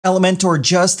Elementor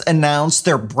just announced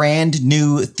their brand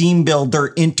new theme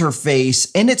builder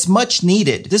interface, and it's much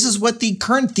needed. This is what the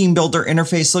current theme builder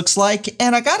interface looks like,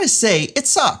 and I gotta say, it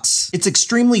sucks. It's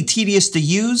extremely tedious to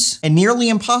use and nearly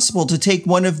impossible to take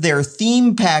one of their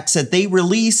theme packs that they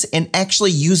release and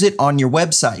actually use it on your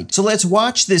website. So let's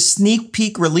watch this sneak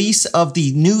peek release of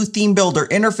the new theme builder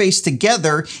interface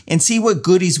together and see what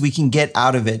goodies we can get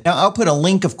out of it. Now, I'll put a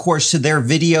link, of course, to their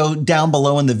video down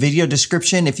below in the video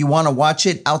description if you want to watch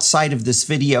it outside of this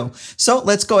video. So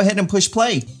let's go ahead and push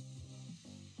play.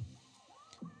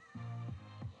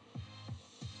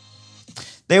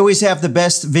 They always have the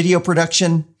best video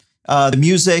production, the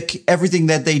music, everything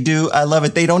that they do. I love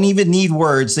it. They don't even need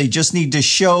words. They just need to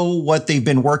show what they've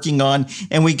been working on.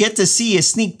 And we get to see a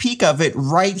sneak peek of it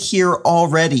right here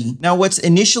already. Now, what's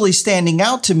initially standing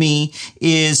out to me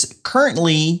is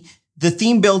currently the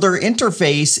theme builder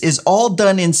interface is all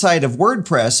done inside of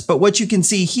WordPress, but what you can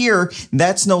see here,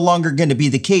 that's no longer going to be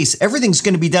the case. Everything's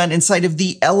going to be done inside of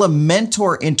the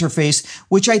Elementor interface,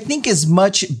 which I think is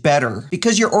much better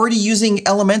because you're already using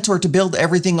Elementor to build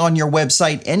everything on your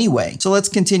website anyway. So let's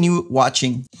continue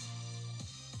watching.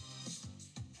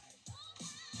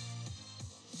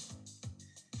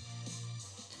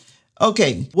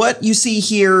 Okay, what you see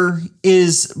here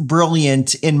is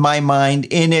brilliant in my mind,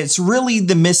 and it's really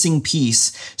the missing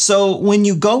piece. So when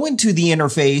you go into the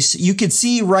interface, you can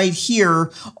see right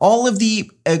here all of the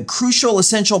crucial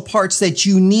essential parts that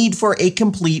you need for a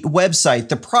complete website.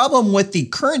 The problem with the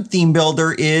current theme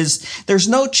builder is there's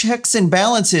no checks and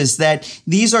balances that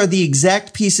these are the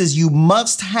exact pieces you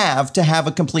must have to have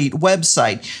a complete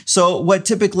website. So what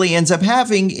typically ends up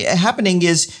happening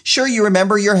is, sure, you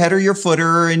remember your header, your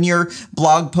footer, and your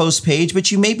blog post page,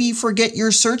 but you maybe forget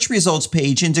your search results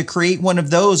page and to create one of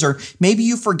those, or maybe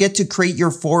you forget to create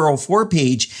your 404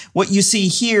 page. What you see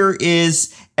here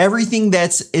is everything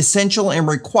that's essential and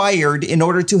required in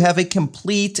order to have a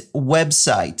complete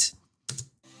website.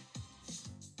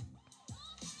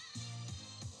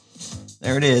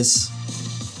 There it is.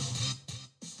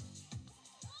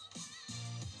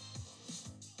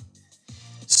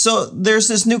 So there's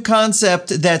this new concept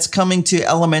that's coming to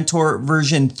Elementor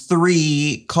version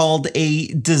 3 called a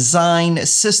design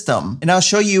system. And I'll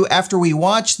show you after we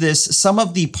watch this some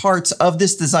of the parts of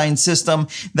this design system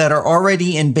that are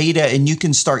already in beta and you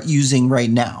can start using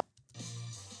right now.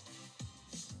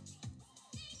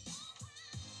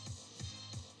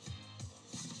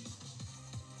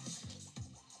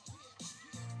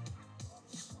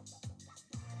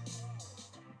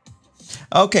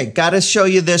 Okay, got to show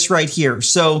you this right here.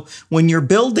 So when you're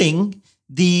building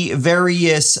the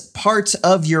various parts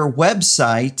of your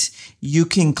website, you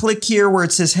can click here where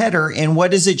it says header, and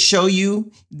what does it show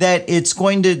you? That it's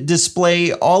going to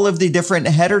display all of the different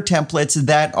header templates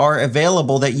that are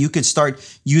available that you could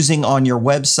start using on your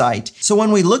website. So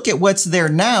when we look at what's there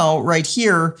now, right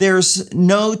here, there's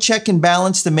no check and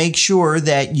balance to make sure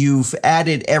that you've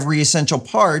added every essential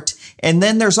part. And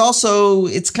then there's also,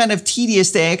 it's kind of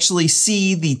tedious to actually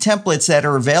see the templates that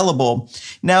are available.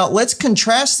 Now let's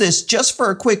contrast this just for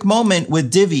a quick moment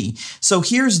with Divi. So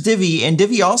here's Divi, and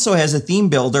Divi also has a theme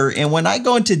builder. And when I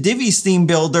go into Divi's theme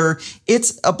builder,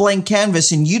 it's a blank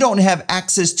canvas and you don't have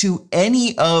access to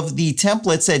any of the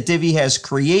templates that Divi has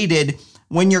created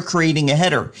when you're creating a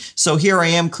header. So here I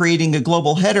am creating a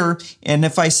global header, and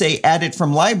if I say add it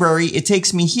from library, it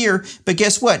takes me here, but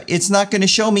guess what? It's not going to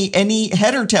show me any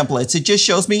header templates. It just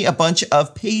shows me a bunch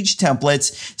of page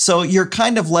templates. So you're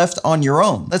kind of left on your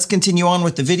own. Let's continue on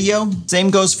with the video. Same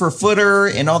goes for footer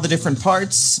and all the different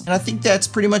parts. And I think that's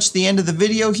pretty much the end of the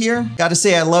video here. Got to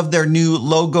say, I love their new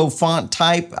logo font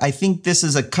type. I think this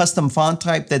is a custom font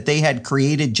type that they had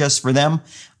created just for them.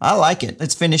 I like it.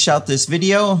 Let's finish out this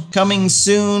video. Coming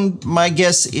soon, my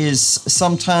guess is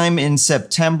sometime in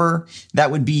September.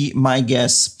 That would be my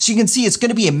guess. So you can see it's going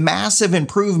to be a massive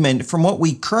improvement from what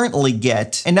we currently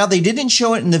get. And now they didn't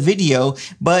show it in the video,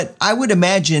 but I would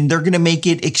imagine they're going to make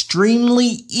it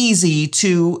extremely easy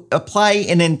to apply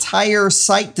an entire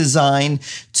site design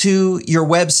to your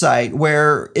website,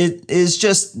 where it is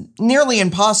just nearly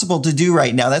impossible to do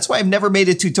right now. That's why I've never made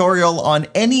a tutorial on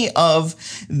any of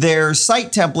their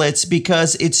site templates,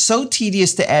 because it's so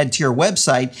tedious to add to your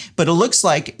website, but it looks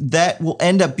like that will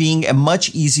end up being a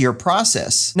much easier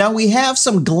process. Now we have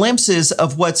some glimpses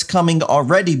of what's coming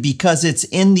already because it's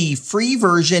in the free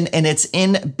version and it's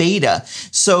in beta.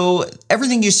 So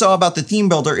everything you saw about the theme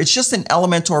builder, it's just an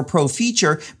Elementor Pro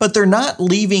feature, but they're not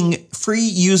leaving free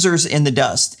users in the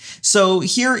dust. So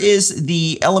here is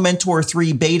the Elementor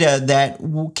 3 beta that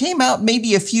came out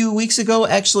maybe a few weeks ago.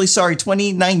 Actually, sorry,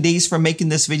 29 days from making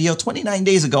this video, 29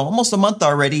 days ago, almost a month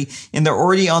already, and they're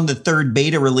already on the 3rd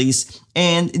beta release.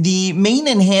 And the main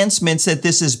enhancements that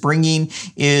this is bringing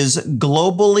is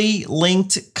globally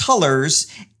linked colors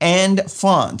and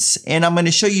fonts. And I'm going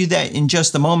to show you that in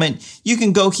just a moment. You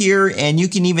can go here and you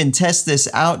can even test this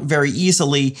out very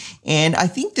easily. And I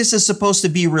think this is supposed to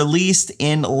be released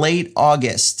in late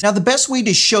August. Now, the best way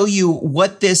to show you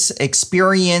what this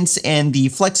experience and the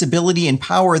flexibility and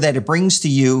power that it brings to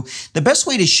you, the best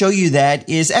way to show you that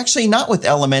is actually not with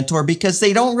Elementor, because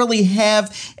they don't really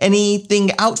have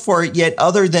anything out for it yet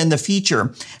other than the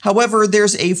feature. However,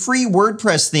 there's a free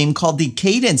WordPress theme called the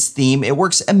Cadence theme. It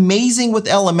works amazing with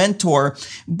Elementor,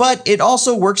 but it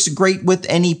also works great with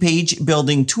any page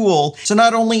building tool. So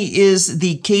not only is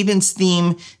the Cadence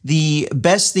theme the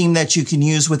best theme that you can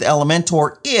use with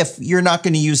Elementor if you're not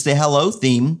going to use the Hello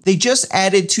theme, they just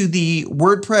added to the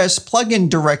WordPress plugin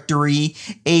directory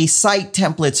a site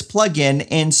templates plugin.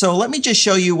 And so let me just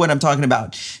show you what I'm talking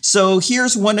about. So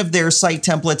here's one of their site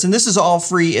templates, and this is all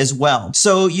free as well.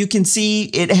 So you can see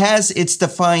it has its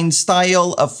defined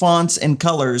style of fonts and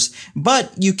colors,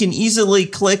 but you can easily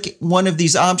click one of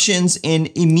these options and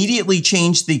immediately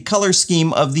change the color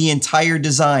scheme of the entire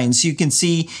design. So you can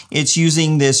see it's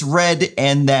using this red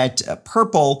and that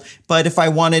purple, but if I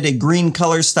wanted a green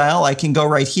color style, I can go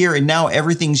right here, and now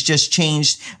everything's just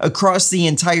changed across the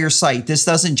entire site. This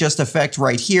doesn't just affect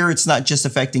right here. It's not just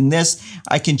affecting this.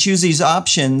 I can choose these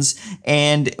options,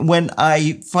 and when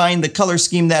I find the color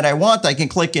scheme that I want, I can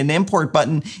click an import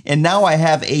button, and now I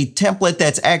have a template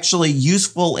that's actually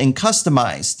useful and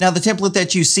customized. Now, the template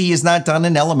that you see is not done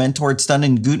in Elementor, it's done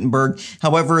in Gutenberg.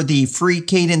 However, the free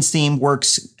Cadence theme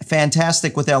works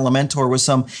fantastic with Elementor with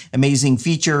some amazing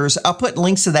features. I'll put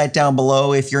links to that down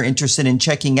below if you're interested in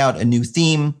checking out a new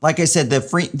theme. Like I said,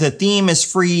 the theme is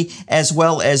free, as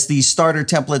well as the starter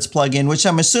templates plugin, which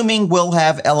I'm assuming will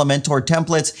have Elementor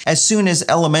templates as soon as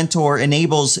Elementor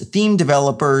enables theme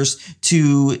developers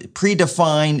to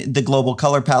predefine the global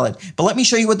color palette. But let me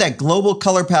show you what that global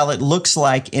color palette looks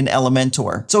like in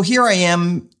Elementor. So here I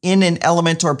am in an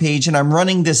Elementor page, and I'm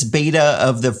running this beta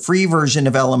of the free version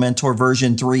of Elementor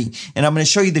version 3. And I'm going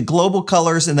to show you the global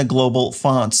colors and the global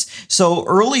fonts. So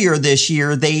earlier this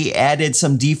year, they added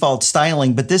some default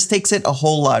styling, but this takes it a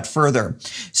whole lot further.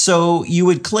 So you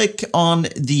would click on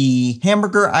the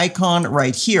hamburger icon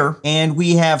right here, and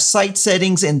we have site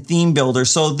settings and theme builder.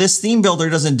 So this theme builder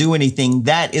doesn't do anything.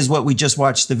 That is what we just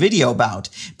watched the video about.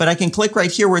 But I can click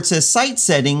right here where it says site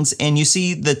settings, and you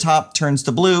see the top turns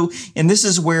to blue. And this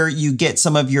is where you get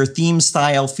some of your theme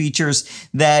style features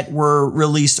that were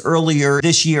released earlier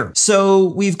this year. So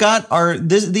we've got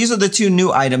these are the two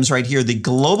new items right here, the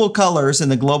global colors and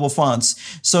the global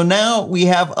fonts. So now we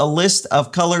have a list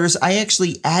of colors. I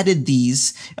actually added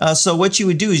these. So what you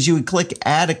would do is you would click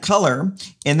add a color,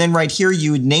 and then right here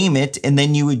you would name it, and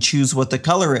then you would choose what the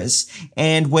color is.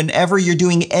 And whenever you're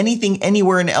doing anything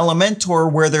anywhere in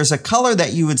Elementor where there's a color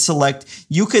that you would select,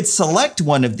 you could select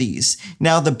one of these.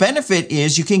 Now the benefit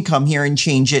is you can come here and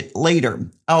change it later.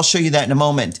 I'll show you that in a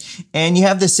moment. And you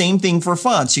have the same thing for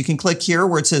fonts. You can click here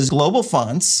where it says global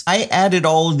fonts. I added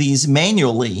all of these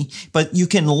manually, but you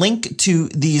can link to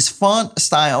these font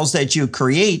styles that you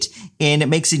create, and it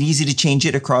makes it easy to change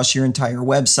it across your entire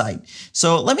website.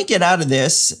 So let me get out of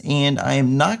this, and I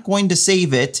am not going to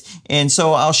save it. And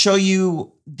so I'll show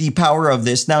you the power of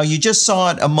this. Now, you just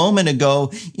saw it a moment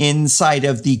ago inside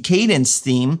of the Cadence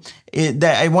theme.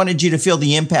 That I wanted you to feel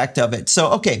the impact of it. So,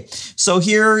 okay, so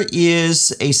here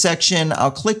is a section.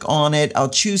 I'll click on it. I'll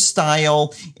choose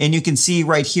style, and you can see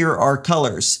right here are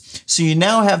colors. So you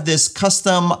now have this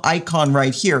custom icon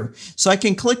right here. So I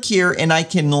can click here and I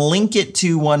can link it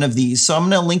to one of these. So I'm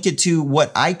going to link it to what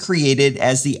I created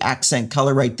as the accent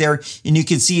color right there, and you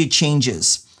can see it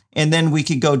changes. And then we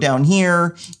could go down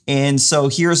here, and so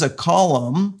here's a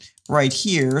column right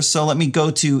here. So let me go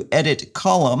to edit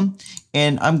column,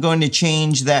 and I'm going to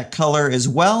change that color as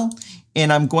well.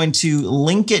 And I'm going to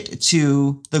link it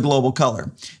to the global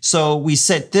color. So we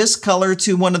set this color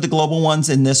to one of the global ones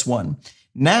and this one.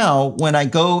 Now, when I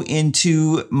go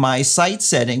into my site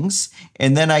settings,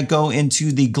 and then I go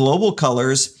into the global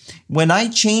colors, when I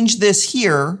change this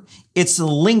here, it's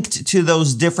linked to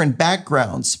those different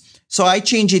backgrounds. So I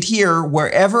change it here,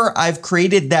 wherever I've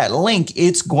created that link,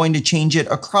 it's going to change it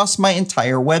across my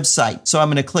entire website. So I'm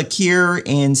going to click here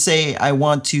and say I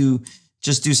want to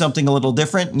just do something a little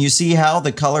different, and you see how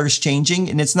the color is changing.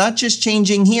 And it's not just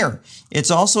changing here,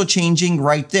 it's also changing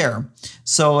right there.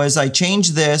 So as I change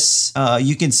this,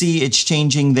 you can see it's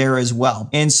changing there as well.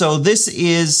 And so this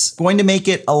is going to make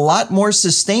it a lot more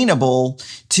sustainable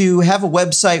to have a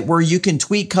website where you can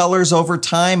tweak colors over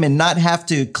time and not have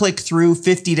to click through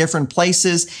 50 different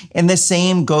places. And the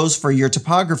same goes for your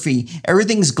typography.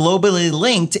 Everything's globally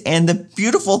linked. And the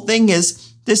beautiful thing is,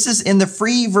 this is in the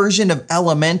free version of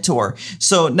Elementor.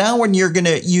 So now when you're going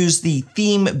to use the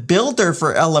theme builder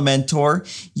for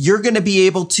Elementor, you're going to be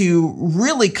able to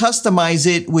really customize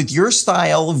it with your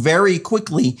style very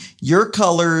quickly, your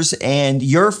colors and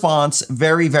your fonts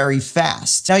very, very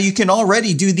fast. Now you can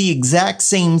already do the exact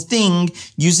same thing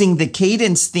using the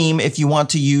Cadence theme if you want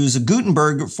to use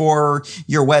Gutenberg for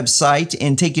your website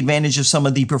and take advantage of some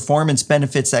of the performance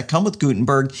benefits that come with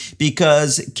Gutenberg,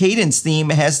 because Cadence theme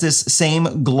has this same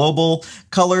global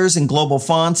colors and global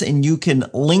fonts, and you can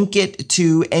link it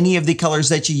to any of the colors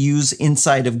that you use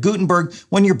inside of Gutenberg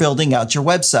when you're building out your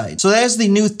website. So that is the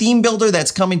new theme builder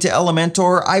that's coming to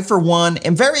Elementor. I, for one,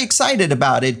 am very excited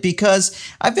about it because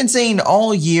I've been saying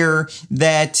all year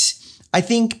that I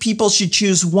think people should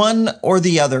choose one or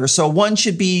the other. So one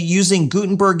should be using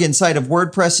Gutenberg inside of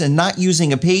WordPress and not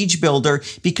using a page builder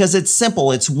because it's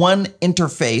simple. It's one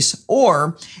interface.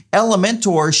 Or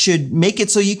Elementor should make it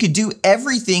so you could do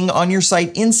everything on your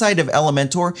site inside of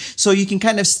Elementor, so you can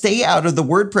kind of stay out of the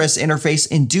WordPress interface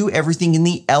and do everything in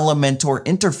the Elementor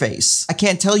interface. I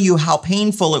can't tell you how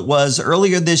painful it was.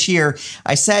 Earlier this year,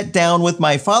 I sat down with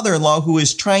my father-in-law who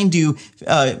was trying to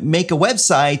make a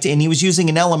website, and he was using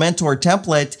an Elementor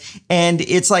template, and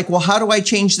it's like, well, how do I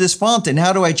change this font and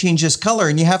how do I change this color?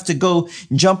 And you have to go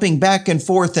jumping back and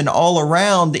forth and all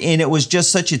around, and it was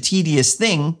just such a tedious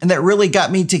thing. And that really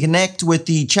got me to connect with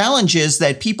the challenges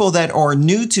that people that are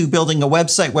new to building a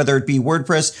website, whether it be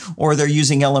WordPress or they're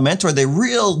using Elementor, the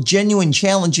real genuine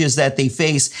challenges that they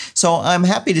face. So I'm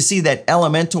happy to see that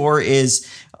Elementor is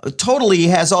totally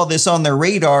has all this on their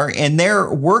radar, and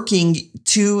they're working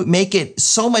to make it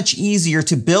so much easier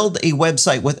to build a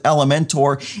website with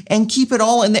Elementor and keep it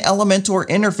all in the Elementor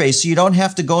interface so you don't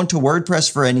have to go into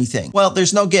WordPress for anything. Well,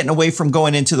 there's no getting away from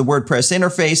going into the WordPress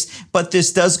interface, but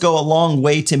this does go a long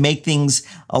way to make things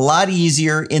a lot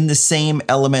easier in the same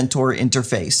Elementor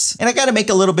interface. And I got to make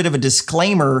a little bit of a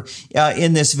disclaimer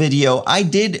in this video. I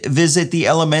did visit the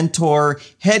Elementor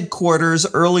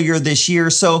headquarters earlier this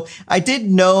year, so I did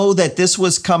know that this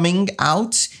was coming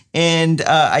out. And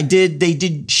they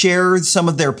did share some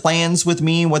of their plans with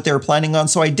me and what they were planning on.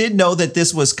 So I did know that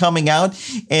this was coming out.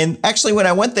 And actually, when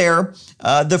I went there,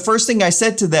 the first thing I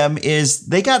said to them is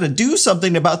they got to do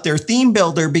something about their theme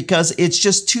builder because it's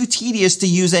just too tedious to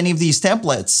use any of these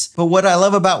templates. But what I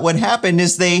love about what happened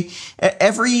is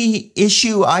every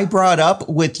issue I brought up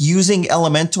with using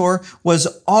Elementor was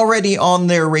already on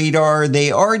their radar.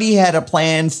 They already had a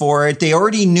plan for it. They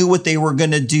already knew what they were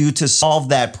going to do to solve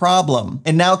that problem.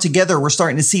 And now together, we're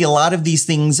starting to see a lot of these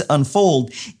things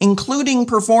unfold, including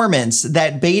performance.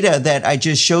 That beta that I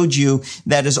just showed you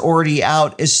that is already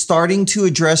out is starting to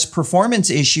address performance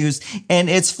issues,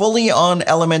 and it's fully on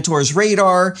Elementor's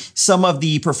radar. Some of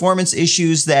the performance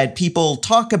issues that people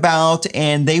talk about,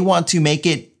 and they want to make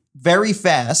it very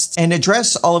fast and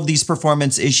address all of these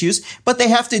performance issues, but they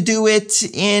have to do it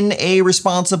in a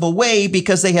responsible way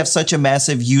because they have such a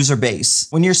massive user base.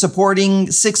 When you're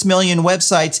supporting 6 million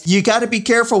websites, you got to be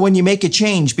careful when you make a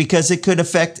change because it could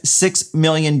affect 6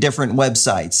 million different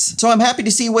websites. So I'm happy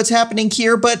to see what's happening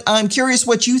here, but I'm curious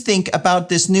what you think about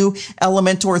this new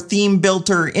Elementor theme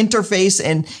builder interface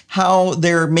and how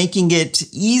they're making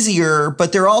it easier,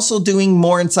 but they're also doing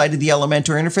more inside of the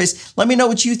Elementor interface. Let me know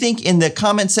what you think in the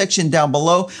comment section down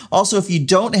below. Also, if you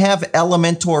don't have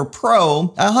Elementor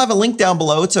Pro, I'll have a link down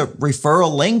below. It's a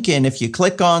referral link, and if you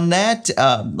click on that,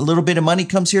 a little bit of money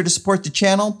comes here to support the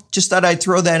channel. Just thought I'd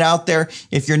throw that out there.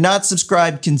 If you're not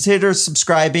subscribed, consider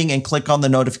subscribing and click on the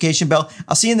notification bell.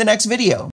 I'll see you in the next video.